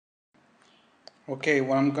Okay,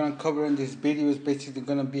 what I'm gonna cover in this video is basically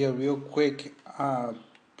gonna be a real quick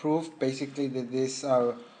proof, basically that this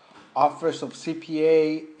offers of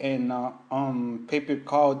CPA and paper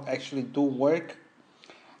call actually do work.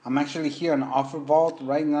 I'm actually here on Offer Vault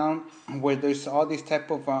right now, where there's all these type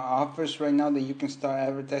of offers right now that you can start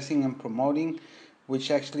advertising and promoting, which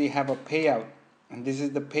actually have a payout. And this is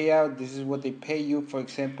the payout. This is what they pay you. For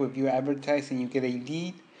example, if you advertise and you get a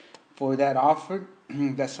lead for that offer,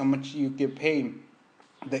 that's how much you get paid.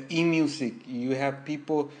 The e-music, you have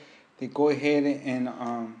people they go ahead and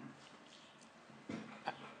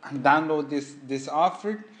download this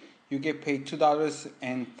offer. You get paid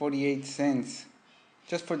 $2.48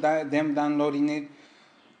 just for them downloading it,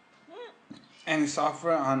 and it's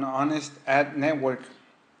offered on Honest Ad Network.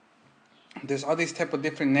 There's all these type of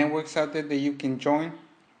different networks out there that you can join.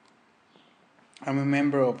 I'm a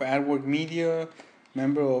member of AdWork Media,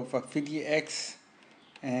 member of AffiliateX,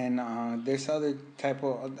 and there's other type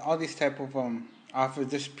of all these type of offers.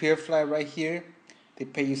 There's Peerfly right here. They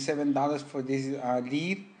pay you $7 for this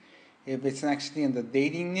lead if it's actually in the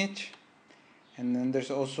dating niche. And then there's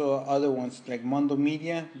also other ones like Mondo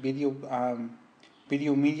Media, video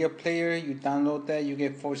media player. You download that, you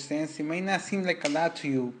get 4 cents. It may not seem like a lot to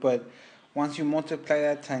you, but once you multiply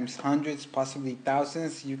that times hundreds, possibly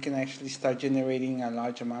thousands, you can actually start generating a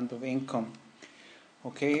large amount of income.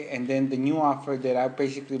 Okay, and then the new offer that I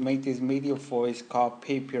basically made this video for is called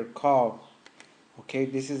Pay Per Call. Okay,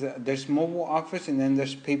 there's mobile offers and then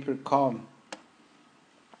there's Pay Per Call.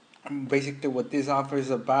 Basically, what this offer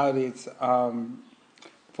is about is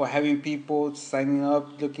for having people signing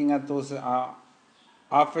up, looking at those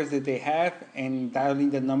offers that they have, and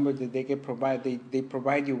dialing the number that they get provide. They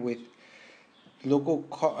provide you with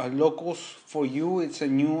locals for you. It's a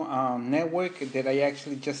new network that I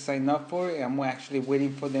actually just signed up for. I'm actually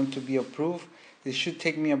waiting for them to be approved. It should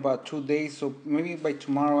take me about 2 days, so maybe by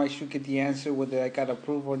tomorrow I should get the answer whether I got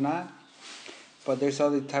approved or not. But there's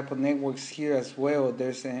other type of networks here as well.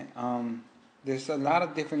 There's a lot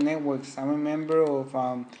of different networks. I'm a member of.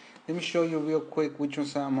 Let me show you real quick which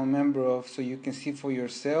ones I'm a member of, so you can see for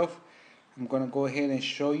yourself. I'm gonna go ahead and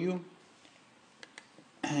show you.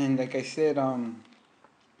 And like I said, and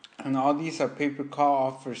all these are pay per call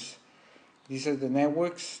offers. These are the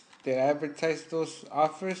networks that advertise those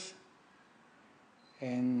offers.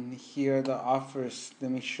 And here are the offers. Let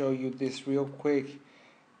me show you this real quick.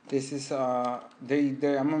 This is I'm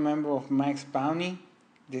a member of Max Bounty.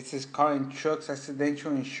 This is car and trucks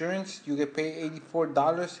accidental insurance. You get paid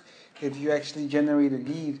 $84 if you actually generate a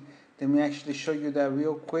lead. Let me actually show you that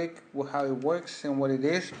real quick, how it works and what it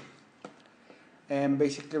is. And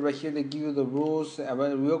basically right here they give you the rules. A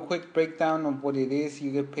real quick breakdown of what it is. You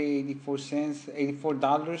get paid 84 cents,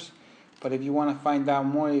 $84. But if you want to find out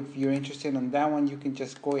more, if you're interested in that one, you can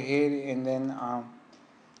just go ahead and then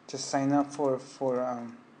just sign up for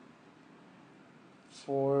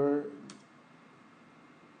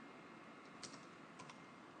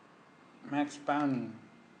Max Bounty.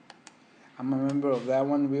 I'm a member of that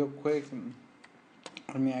one real quick.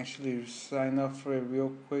 Let me actually sign up for it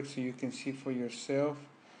real quick so you can see for yourself.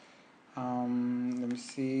 Let me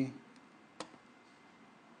see.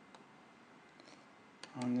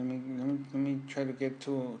 Let me try to get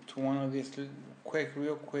to one of these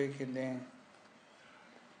real quick,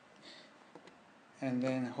 and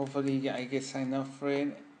then hopefully I get signed up for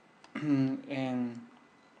it. And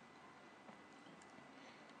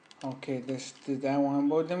okay, this that one.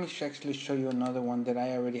 But let me actually show you another one that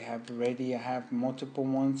I already have ready. I have multiple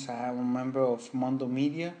ones. I have a member of Mondo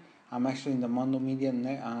Media. I'm actually in the Mondo Media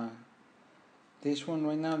this one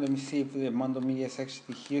right now. Let me see if the Mondo Media is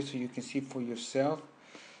actually here so you can see for yourself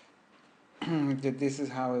that this is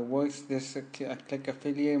how it works. This click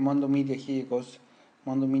affiliate Mondo Media. Here it goes.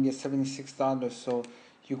 Mondo Media $76. So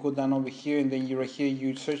you go down over here and then you're right here.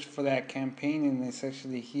 You search for that campaign and it's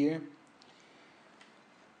actually here.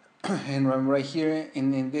 And right here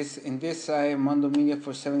in this side, Mondo Media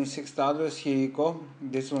for $76. Here you go.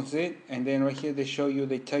 This one's it. And then right here they tell you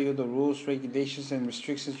the rules, regulations, and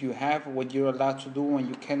restrictions you have, what you're allowed to do and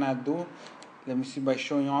you cannot do. Let me see by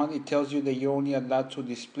showing on. It tells you that you're only allowed to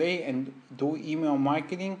display and do email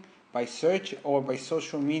marketing by search or by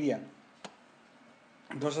social media.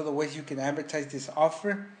 Those are the ways you can advertise this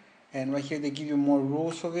offer. And right here they give you more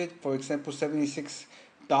rules of it. For example, $76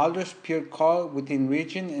 per call within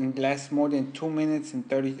region and lasts more than 2 minutes and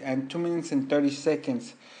 30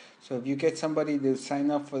 seconds. So if you get somebody to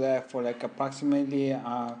sign up for that for like approximately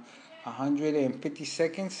 150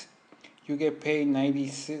 seconds, you get paid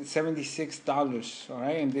 $76. All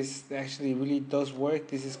right, and this actually really does work.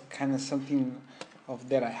 This is kind of something of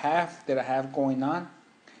that I have going on.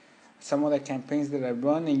 some of the campaigns that I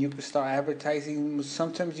run, and you can start advertising.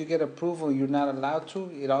 Sometimes you get approval, you're not allowed to.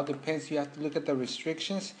 It all depends. You have to look at the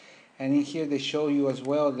restrictions, and in here they show you as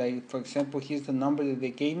well. Like for example, here's the number that they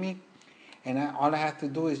gave me, and all I have to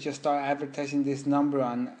do is just start advertising this number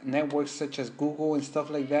on networks such as Google and stuff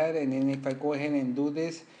like that. And then if I go ahead and do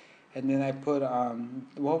this, and then I put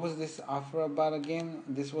what was this offer about again?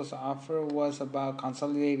 This offer was about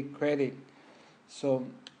consolidated credit. So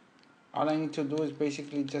all I need to do is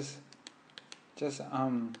basically just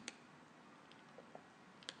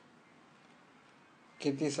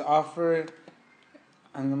get this offer,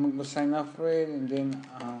 and I'm gonna go sign up for it, and then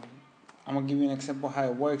I'm gonna give you an example how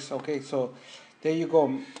it works. Okay, so there you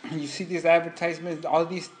go. You see these advertisements, all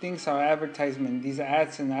these things are advertisement, these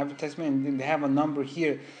ads and advertisement, and then they have a number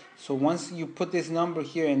here. So once you put this number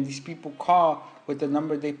here and these people call with the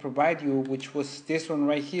number they provide you, which was this one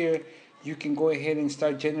right here, you can go ahead and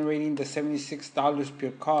start generating the $76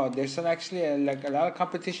 per call. There's actually like a lot of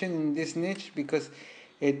competition in this niche because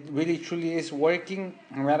it really truly is working.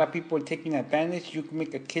 A lot of people are taking advantage. You can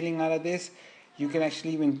make a killing out of this. You can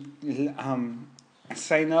actually even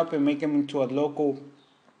sign up and make them into a local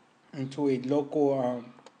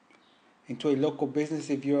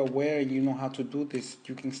business. If you're aware and you know how to do this,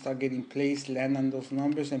 you can start getting placed, land on those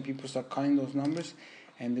numbers, and people start calling those numbers,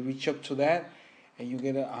 and they reach up to that, and you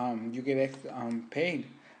get paid.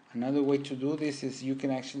 Another way to do this is you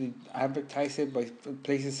can actually advertise it by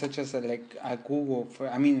places such as Google,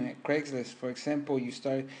 Craigslist, for example.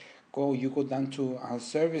 You go down to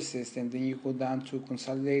services, and then you go down to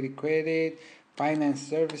consolidated credit, finance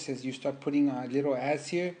services. You start putting little ads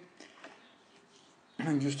here,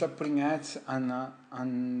 and you start putting ads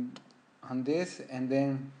on this, and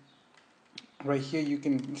then right here you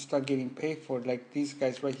can start getting paid for, like these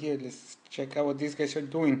guys right here. Let's check out what these guys are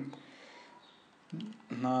doing.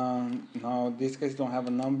 No, these guys don't have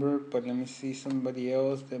a number, but let me see somebody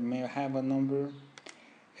else that may have a number.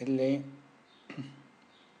 LA.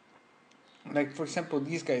 Like for example,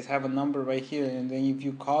 these guys have a number right here, and then if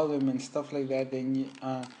you call them and stuff like that, then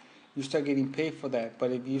you start getting paid for that.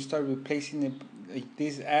 But if you start replacing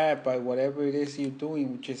this ad by whatever it is you're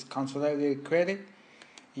doing, which is consolidated credit,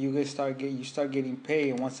 you start getting paid.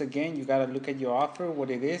 And once again, you gotta look at your offer, what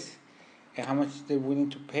it is, and how much they're willing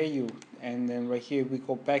to pay you. And then right here we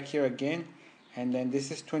go back here again, and then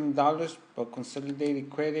this is $20, but consolidated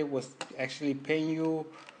credit was actually paying you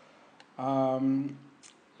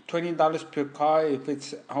 $20 per call if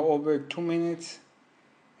it's over 2 minutes,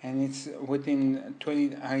 and it's within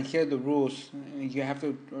 20. I hear the rules. You have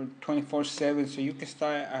to 24/7, so you can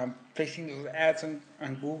start placing those ads on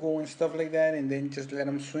Google and stuff like that, and then just let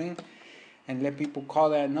them swing and let people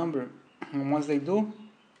call that number. And once they do,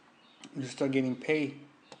 you start getting paid.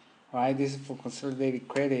 All right, this is for consolidated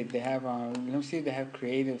credit. They have let me see if they have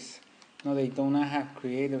creatives. No, they do not have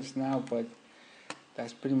creatives now, but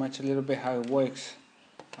that's pretty much a little bit how it works.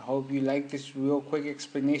 I hope you like this real quick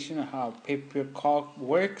explanation of how pay-per-call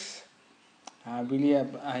works. I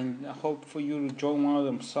hope for you to join one of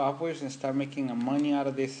them softwares and start making money out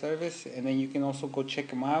of this service. And then you can also go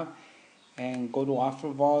check them out and go to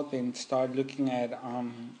OfferVault and start looking at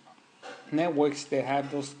networks that have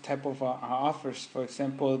those type of offers. For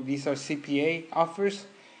example, these are CPA offers,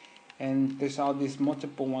 and there's all these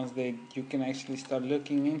multiple ones that you can actually start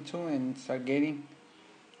looking into and start getting.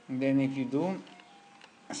 And then if you do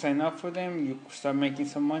sign up for them, you start making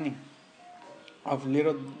some money of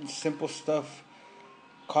little simple stuff.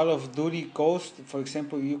 Call of Duty Ghost, for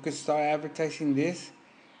example, you can start advertising this.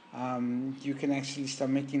 You can actually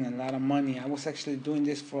start making a lot of money. I was actually doing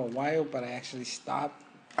this for a while, but I actually stopped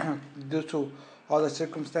due to all the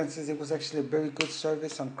circumstances. It was actually a very good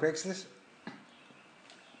service on Craigslist.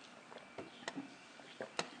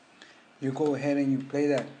 You go ahead and you play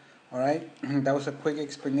that. All right, that was a quick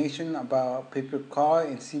explanation about pay-per-call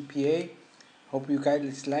and CPA. Hope you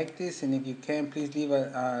guys like this, and if you can, please leave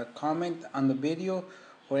a comment on the video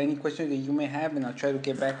or any questions that you may have, and I'll try to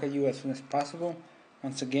get back at you as soon as possible.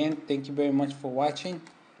 Once again, thank you very much for watching.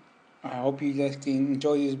 I hope you guys can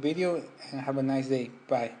enjoy this video, and have a nice day.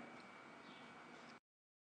 Bye.